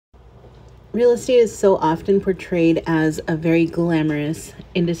Real estate is so often portrayed as a very glamorous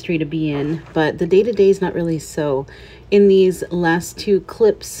industry to be in, but the day-to-day is not really so. In these last two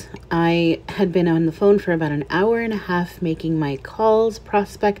clips, I had been on the phone for about an hour and a half making my calls,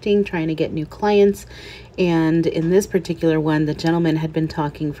 prospecting, trying to get new clients. And in this particular one, the gentleman had been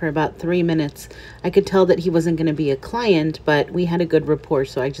talking for about 3 minutes. I could tell that he wasn't going to be a client, but we had a good rapport,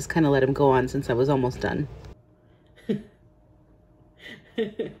 so I just kind of let him go on since I was almost done.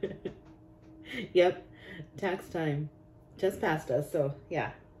 Yep, tax time just passed us, so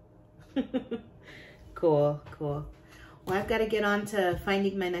yeah. Cool, cool. Well, I've got to get on to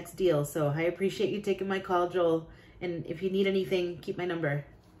finding my next deal, so I appreciate you taking my call, Joel. And if you need anything, keep my number.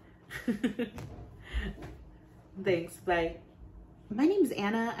 Thanks, bye. My name's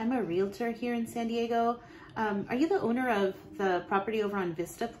Anna. I'm a realtor here in San Diego. Are you the owner of the property over on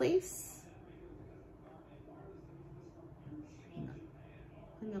Vista Place?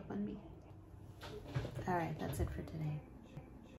 Hang up on me. All right, that's it for today.